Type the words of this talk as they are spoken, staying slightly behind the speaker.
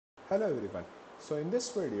Hello everyone. So in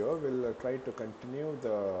this video we'll try to continue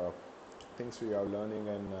the things we are learning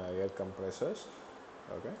in air compressors.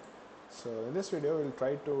 Okay. So in this video we'll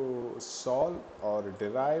try to solve or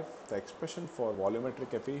derive the expression for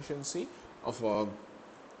volumetric efficiency of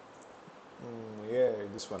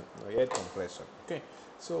this one air compressor. Okay.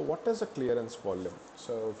 So what is the clearance volume?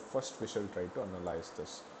 So first we shall try to analyze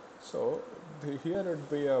this. So here it would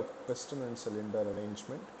be a piston and cylinder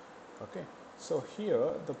arrangement. Okay. So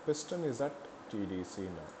here the piston is at TDC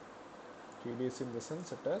now. TDC in the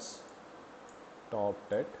sense it is top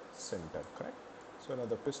dead center, correct? So now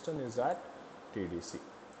the piston is at TDC.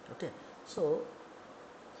 Okay. So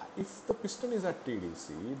if the piston is at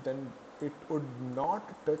TDC, then it would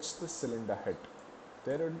not touch the cylinder head.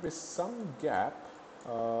 There would be some gap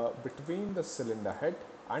between the cylinder head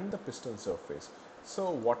and the piston surface.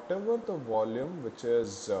 So whatever the volume which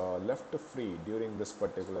is left free during this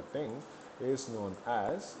particular thing is known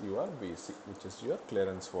as your VC, which is your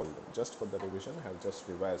clearance volume. Just for the revision, I have just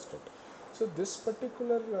revised it. So this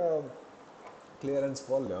particular clearance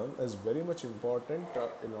volume is very much important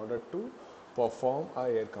in order to perform a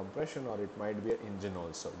air compression, or it might be an engine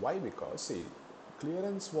also. Why? Because see,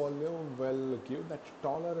 clearance volume will give that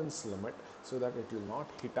tolerance limit so that it will not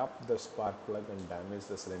hit up the spark plug and damage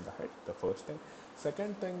the cylinder head. The first thing.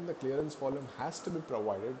 Second thing, the clearance volume has to be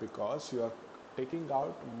provided because you are taking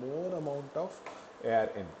out more amount of air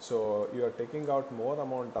in. So you are taking out more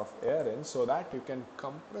amount of air in so that you can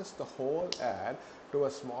compress the whole air to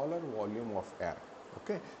a smaller volume of air.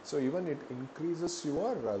 Okay, so even it increases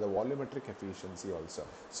your the volumetric efficiency also.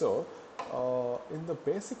 So in the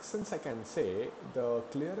basic sense, I can say the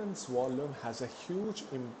clearance volume has a huge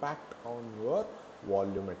impact on your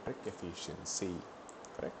volumetric efficiency,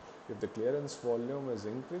 correct? If the clearance volume is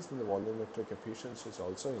increased, then the volumetric efficiency is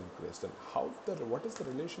also increased. And what is the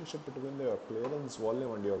relationship between your clearance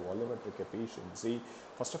volume and your volumetric efficiency?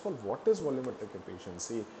 First of all, what is volumetric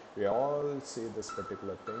efficiency? We all see this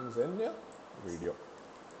particular things in your video.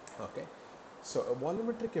 Okay, so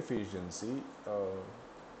volumetric efficiency.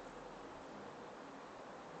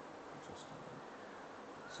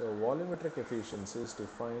 So volumetric efficiency is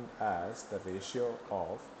defined as the ratio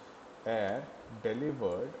of air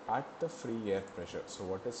delivered at the free air pressure. So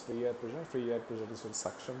what is free air pressure? Free air pressure is your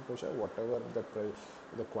suction pressure, whatever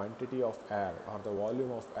the quantity of air or the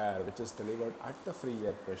volume of air which is delivered at the free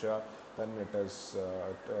air pressure, then it is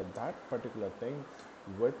that particular thing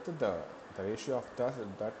with the ratio of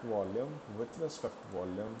that volume with the swept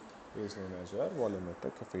volume is known as your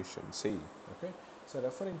volumetric efficiency. Okay. So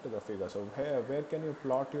referring to the figure, so where can you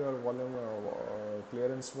plot your volume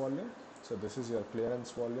clearance volume? So this is your clearance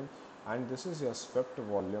volume and this is your swept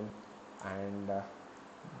volume, and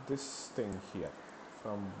this thing here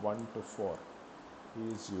from 1 to 4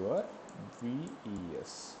 is your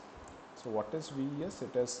VES. So what is VES?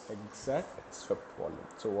 It is exact swept volume.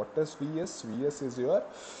 So what is VS? VS is your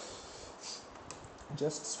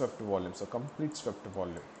just swept volume, so complete swept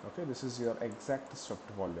volume. Okay, this is your exact swept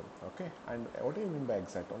volume. Okay, and what do you mean by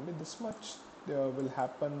exact? Only this much will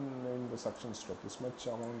happen in the suction stroke. This much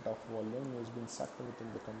amount of volume has been sucked within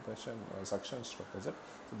the compression suction stroke, is it?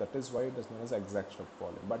 So that is why it is known as exact swept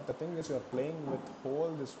volume. But the thing is, you are playing with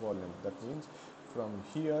whole this volume. That means from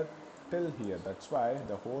here till here. That's why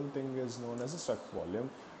the whole thing is known as a swept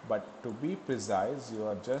volume. But to be precise, you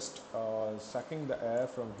are just sucking the air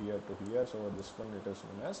from here to here. So this one, it is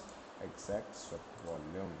known as exact swept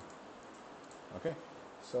volume. Okay.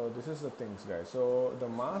 So this is the things, guys. So the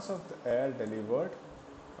mass of the air delivered,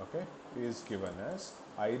 okay, is given as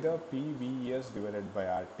either PVS divided by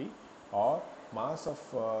RT, or mass of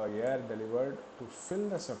air delivered to fill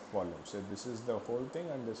the swept volume. So this is the whole thing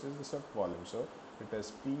and this is the swept volume. So it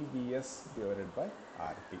is PVS divided by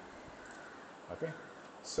RT. Okay.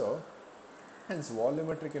 So hence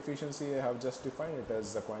volumetric efficiency I have just defined it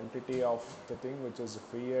as the quantity of the thing which is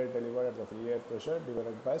free air delivered at the free air pressure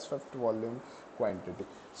divided by swept volume quantity.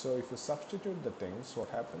 So if you substitute the things, what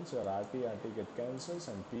happens? Your RT get cancels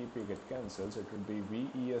and PP get cancels. It would be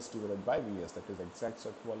VES divided by VS, that is exact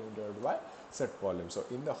swept volume divided by swept volume. So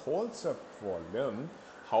in the whole swept volume,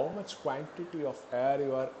 how much quantity of air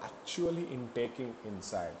you are actually intaking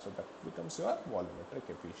inside. So that becomes your volumetric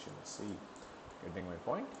efficiency. Getting my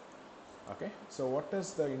point? Okay, so what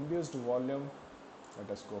is the induced volume? Let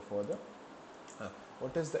us go further.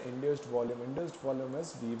 What is the induced volume? Induced volume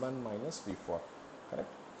is V1 minus V4, correct?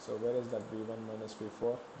 So where is that V1 minus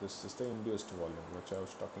V4? This is the induced volume which I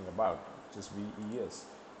was talking about, which is VES.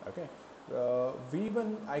 Okay,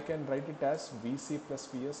 V1 I can write it as VC plus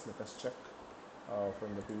VS. Let us check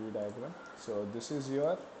from the PV diagram. So this is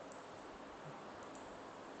your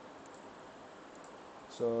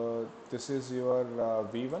So this is your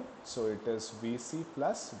V1, so it is Vc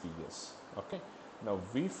plus Vs. Okay. Now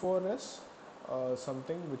V4 is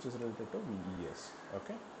something which is related to Ves.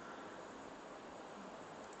 Okay.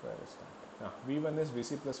 Where is that? Now V1 is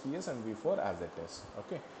Vc plus Vs and V4 as it is.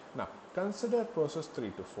 Okay. Now consider process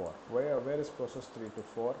 3 to 4. Where is process 3 to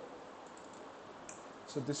 4?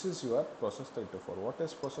 So this is your process 3 to 4. What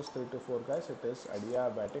is process 3 to 4, guys? It is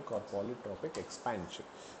adiabatic or polytropic expansion.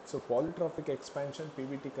 So polytropic expansion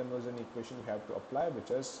PVT conversion equation you have to apply,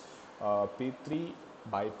 which is P3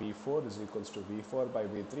 by P4 is equals to V4 by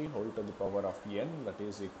V3 whole to the power of n, that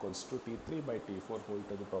is equals to T3 by T4 whole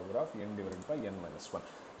to the power of n divided by n minus 1.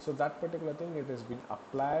 So that particular thing, it has been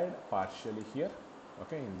applied partially here,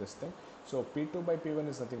 okay, in this thing. So P2 by P1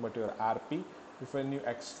 is nothing but your RP. If when you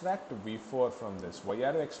extract V4 from this, why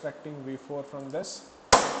are you extracting V4 from this?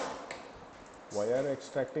 Why are you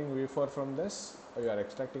extracting V4 from this? You are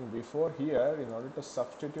extracting V4 here in order to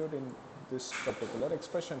substitute in this particular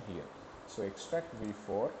expression here. So extract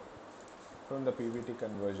V4 from the PVT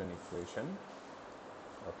conversion equation.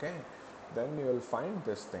 Okay, then you will find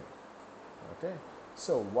this thing. Okay,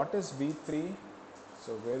 so what is V3?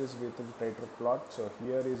 So where is V3? Try to plot. So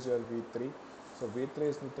here is your V3. So V3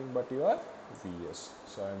 is nothing but your Vs.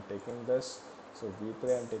 So I am taking this. So V3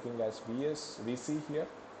 I am taking as Vc here.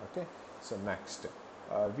 Okay. So next,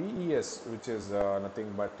 Ves, which is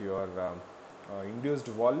nothing but your induced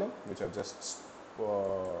volume, which I've just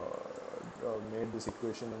made this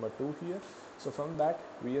equation number 2 here. So from that,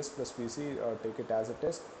 Vs plus Vc, take it as it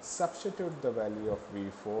is. Substitute the value of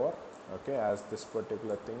V4, okay, as this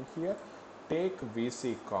particular thing here. Take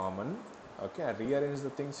Vc common, okay, rearrange the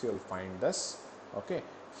things, you will find this. Okay,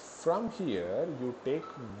 from here you take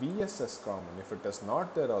Vs as common. If it is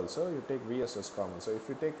not there also, you take Vs as common. So if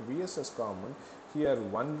you take Vs as common, here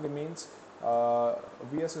 1 remains.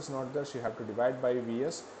 Vs is not there, so you have to divide by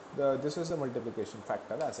Vs. This is the multiplication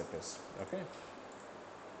factor as it is. Okay.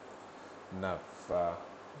 Now,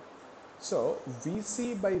 so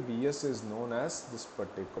Vc by Vs is known as this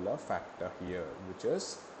particular factor here, which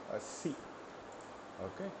is C.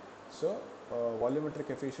 Okay, so volumetric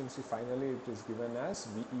efficiency, finally it is given as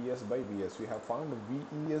VES by Vs. We have found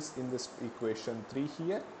VES in this equation 3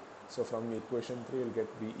 here. So from the equation 3 you will get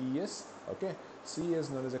VES. Okay, C is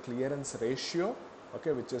known as a clearance ratio,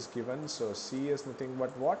 okay, which is given. So C is nothing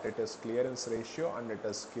but what? It is clearance ratio, and it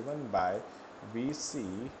is given by Vc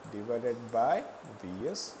divided by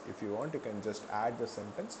Vs. If you want, you can just add the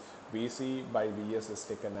sentence. Vc by Vs is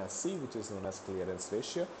taken as C, which is known as clearance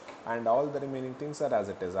ratio, and all the remaining things are as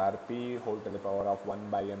it is. Rp whole to the power of 1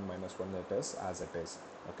 by n minus 1, it is as it is.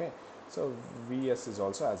 Okay, so Vs is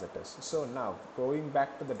also as it is. So now going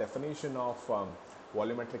back to the definition of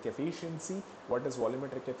volumetric efficiency. What is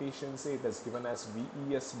volumetric efficiency? It is given as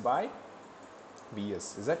Ves by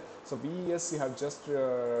Vs, is it? So Vs, you have just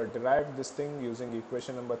derived this thing using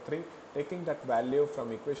equation number 3, taking that value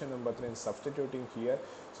from equation number 3 and substituting here.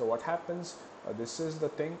 So what happens? This is the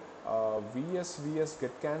thing. Vs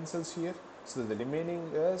get cancels here. So the remaining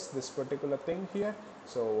is this particular thing here.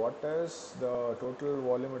 So what is the total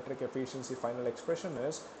volumetric efficiency final expression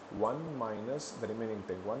is 1 minus the remaining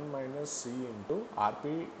thing, 1 minus C into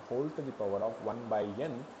Rp whole to the power of 1 by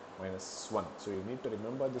n minus 1. So you need to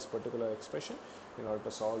remember this particular expression in order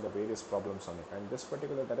to solve the various problems on it. And this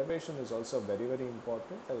particular derivation is also very, very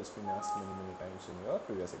important. It has been asked many, many times in your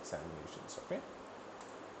previous examinations. Okay.